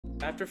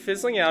After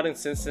fizzling out in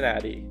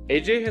Cincinnati,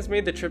 AJ has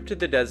made the trip to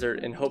the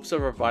desert in hopes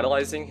of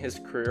revitalizing his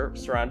career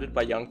surrounded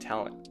by young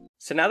talent.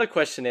 So now the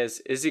question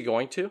is he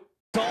going to?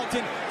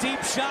 Dalton,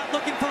 deep shot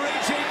looking for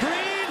AJ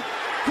Green.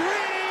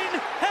 Green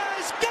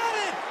has got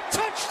it!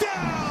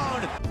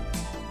 Touchdown!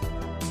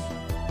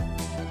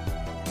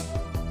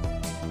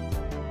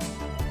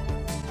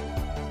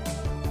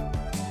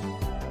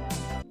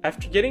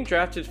 After getting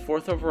drafted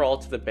 4th overall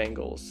to the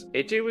Bengals,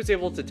 AJ was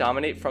able to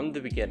dominate from the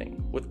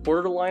beginning, with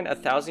borderline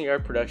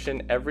 1,000-yard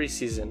production every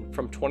season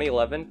from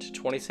 2011 to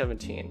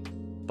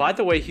 2017. By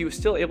the way, he was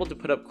still able to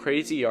put up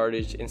crazy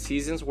yardage in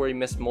seasons where he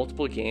missed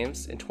multiple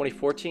games in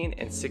 2014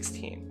 and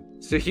 16,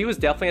 so he was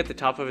definitely at the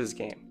top of his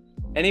game.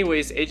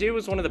 Anyways, AJ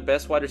was one of the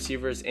best wide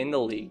receivers in the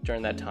league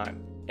during that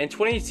time, and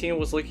 2018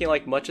 was looking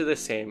like much of the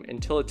same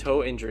until a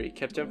toe injury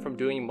kept him from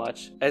doing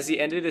much as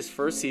he ended his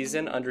first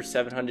season under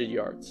 700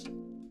 yards.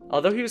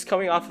 Although he was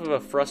coming off of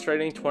a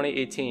frustrating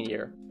 2018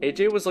 year,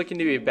 AJ was looking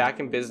to be back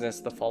in business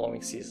the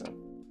following season.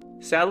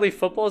 Sadly,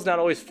 football is not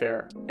always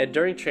fair, and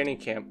during training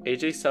camp,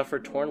 AJ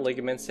suffered torn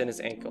ligaments in his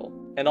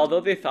ankle, and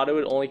although they thought it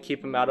would only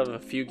keep him out of a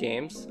few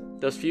games,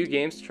 those few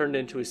games turned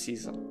into a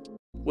season.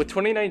 With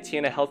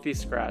 2019 a healthy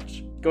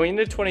scratch, going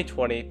into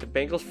 2020, the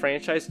Bengals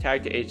franchise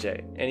tagged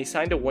AJ, and he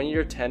signed a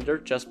one-year tender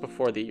just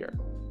before the year.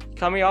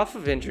 Coming off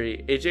of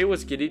injury, AJ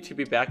was giddy to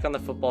be back on the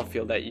football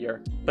field that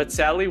year, but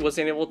sadly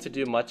wasn't able to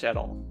do much at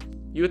all.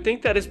 You would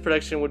think that his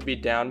production would be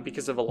down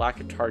because of a lack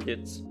of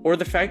targets, or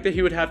the fact that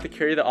he would have to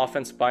carry the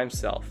offense by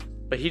himself,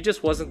 but he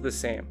just wasn't the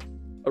same.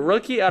 A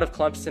rookie out of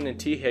Clemson in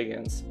T.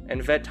 Higgins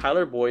and vet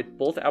Tyler Boyd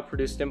both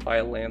outproduced him by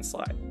a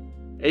landslide.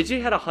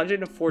 AJ had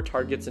 104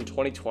 targets in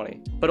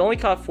 2020, but only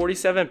caught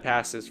 47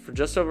 passes for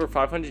just over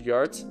 500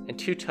 yards and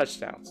 2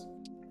 touchdowns.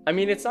 I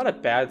mean, it's not a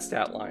bad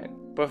stat line,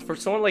 but for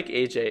someone like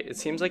AJ, it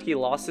seems like he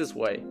lost his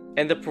way,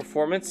 and the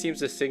performance seems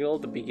to signal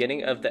the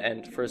beginning of the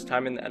end for his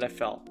time in the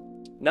NFL.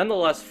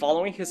 Nonetheless,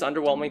 following his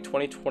underwhelming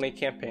 2020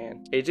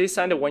 campaign, AJ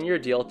signed a one-year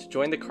deal to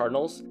join the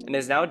Cardinals and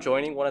is now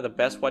joining one of the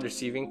best wide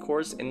receiving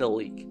corps in the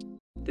league.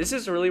 This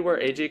is really where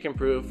AJ can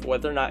prove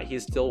whether or not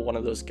he's still one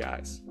of those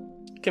guys.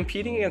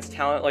 Competing against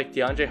talent like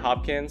DeAndre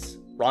Hopkins,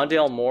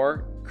 Rondale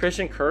Moore,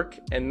 Christian Kirk,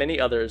 and many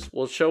others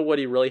will show what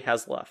he really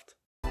has left.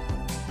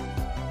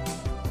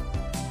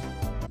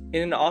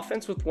 In an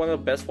offense with one of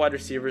the best wide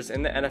receivers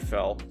in the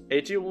NFL,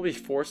 AJ will be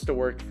forced to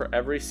work for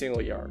every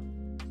single yard.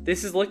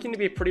 This is looking to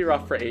be pretty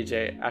rough for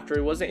AJ after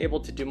he wasn't able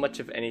to do much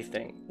of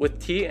anything, with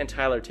T and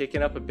Tyler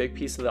taking up a big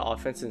piece of the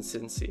offense in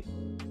Cincy.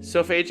 So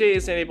if AJ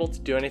isn't able to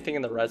do anything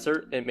in the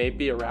desert, it may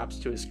be a wrap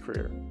to his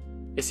career.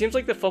 It seems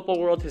like the football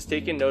world has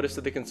taken notice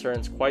of the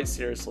concerns quite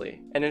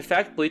seriously, and in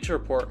fact Bleacher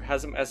Report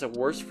has him as a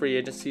worst free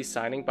agency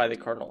signing by the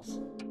Cardinals.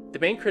 The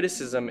main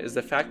criticism is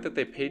the fact that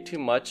they paid too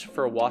much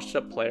for a washed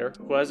up player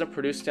who hasn't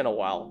produced in a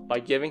while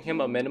by giving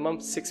him a minimum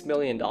 $6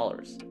 million.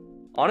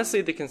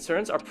 Honestly, the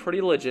concerns are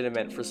pretty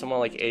legitimate for someone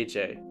like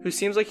AJ, who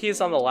seems like he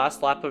is on the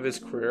last lap of his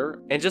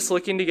career and just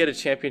looking to get a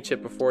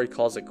championship before he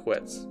calls it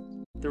quits.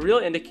 The real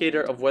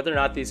indicator of whether or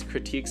not these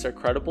critiques are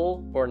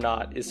credible or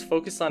not is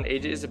focused on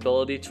AJ's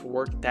ability to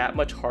work that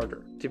much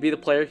harder to be the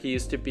player he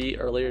used to be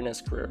earlier in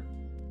his career.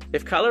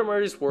 If Kyler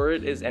Murray's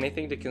word is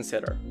anything to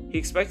consider, he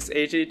expects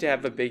AJ to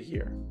have a big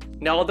year.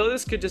 Now, although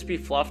this could just be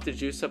fluff to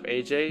juice up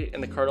AJ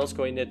and the Cardinals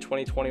going into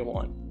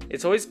 2021,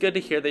 it's always good to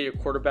hear that your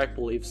quarterback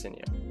believes in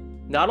you.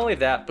 Not only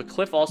that, but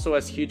Cliff also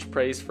has huge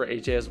praise for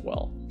AJ as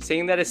well,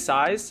 saying that his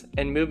size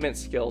and movement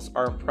skills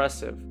are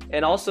impressive,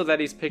 and also that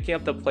he's picking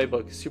up the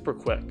playbook super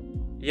quick.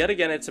 Yet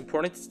again, it's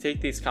important to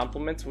take these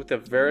compliments with a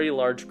very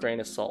large grain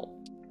of salt.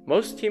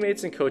 Most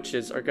teammates and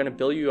coaches are going to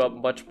build you up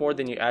much more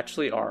than you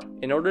actually are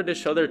in order to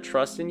show their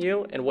trust in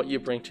you and what you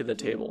bring to the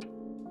table.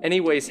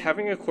 Anyways,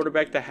 having a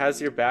quarterback that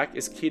has your back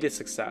is key to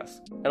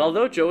success. And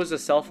although Joe is a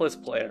selfless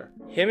player,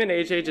 him and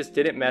AJ just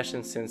didn't mesh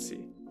in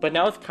Cincy. But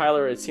now with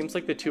Kyler, it seems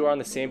like the two are on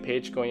the same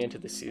page going into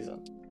the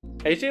season.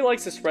 AJ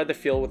likes to spread the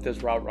field with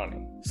his route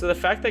running, so the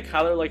fact that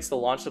Kyler likes to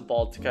launch the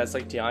ball to guys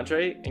like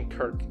DeAndre and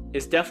Kirk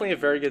is definitely a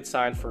very good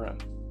sign for him.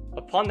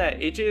 Upon that,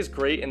 AJ is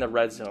great in the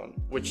red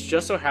zone, which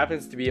just so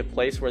happens to be a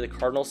place where the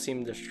Cardinals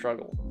seem to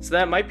struggle, so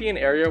that might be an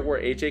area where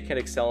AJ can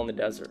excel in the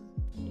desert.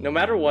 No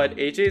matter what,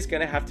 AJ is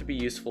going to have to be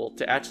useful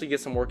to actually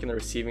get some work in the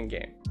receiving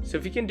game. So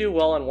if he can do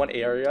well in one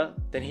area,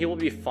 then he will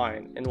be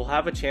fine and will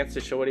have a chance to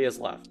show what he has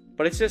left.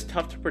 But it's just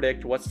tough to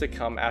predict what's to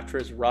come after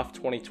his rough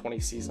 2020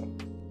 season.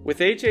 With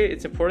AJ,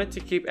 it's important to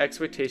keep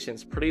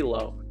expectations pretty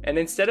low, and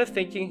instead of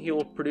thinking he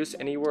will produce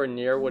anywhere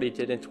near what he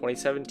did in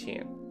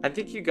 2017, I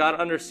think you gotta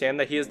understand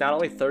that he is not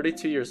only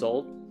 32 years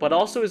old, but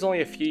also is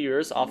only a few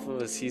years off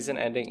of a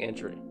season-ending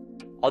injury.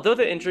 Although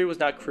the injury was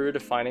not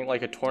career-defining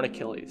like a torn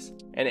Achilles,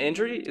 an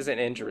injury is an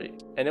injury,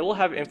 and it will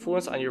have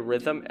influence on your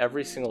rhythm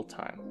every single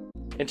time.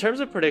 In terms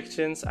of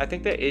predictions, I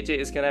think that AJ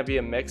is going to be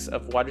a mix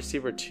of wide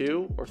receiver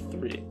 2 or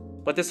 3,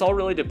 but this all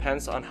really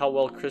depends on how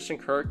well Christian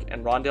Kirk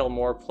and Rondale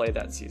Moore play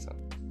that season.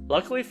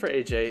 Luckily for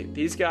AJ,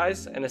 these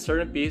guys and a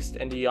certain beast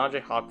in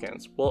DeAndre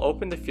Hopkins will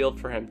open the field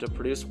for him to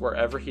produce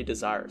wherever he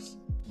desires.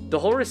 The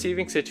whole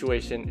receiving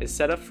situation is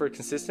set up for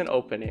consistent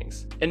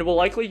openings, and will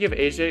likely give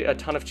AJ a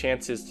ton of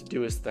chances to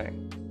do his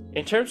thing.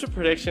 In terms of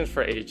predictions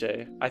for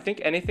AJ, I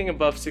think anything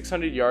above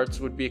 600 yards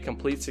would be a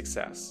complete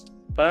success.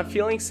 But I'm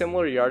feeling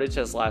similar yardage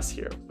as last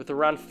year, with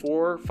around 400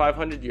 or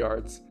 500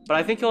 yards, but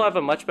I think he'll have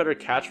a much better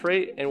catch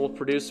rate and will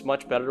produce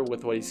much better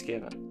with what he's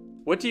given.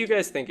 What do you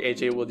guys think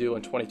AJ will do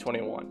in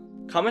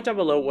 2021? Comment down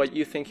below what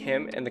you think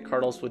him and the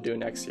Cardinals will do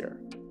next year.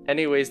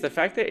 Anyways, the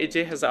fact that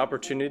AJ has the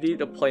opportunity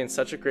to play in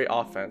such a great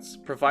offense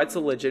provides a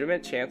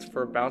legitimate chance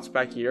for a bounce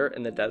back year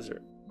in the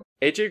desert.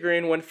 AJ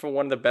Green went from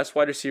one of the best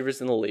wide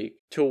receivers in the league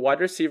to a wide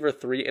receiver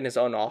 3 in his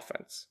own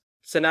offense.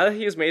 So now that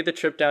he has made the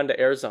trip down to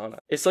Arizona,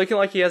 it's looking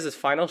like he has his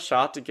final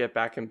shot to get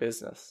back in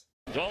business.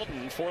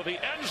 Dalton for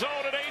the end zone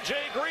and AJ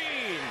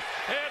Green.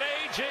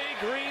 And AJ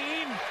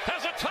Green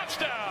has a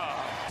touchdown.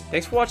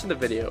 Thanks for watching the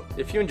video.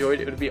 If you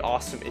enjoyed, it would be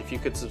awesome if you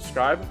could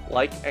subscribe,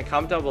 like, and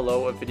comment down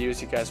below what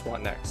videos you guys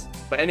want next.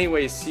 But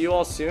anyways, see you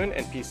all soon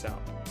and peace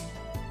out.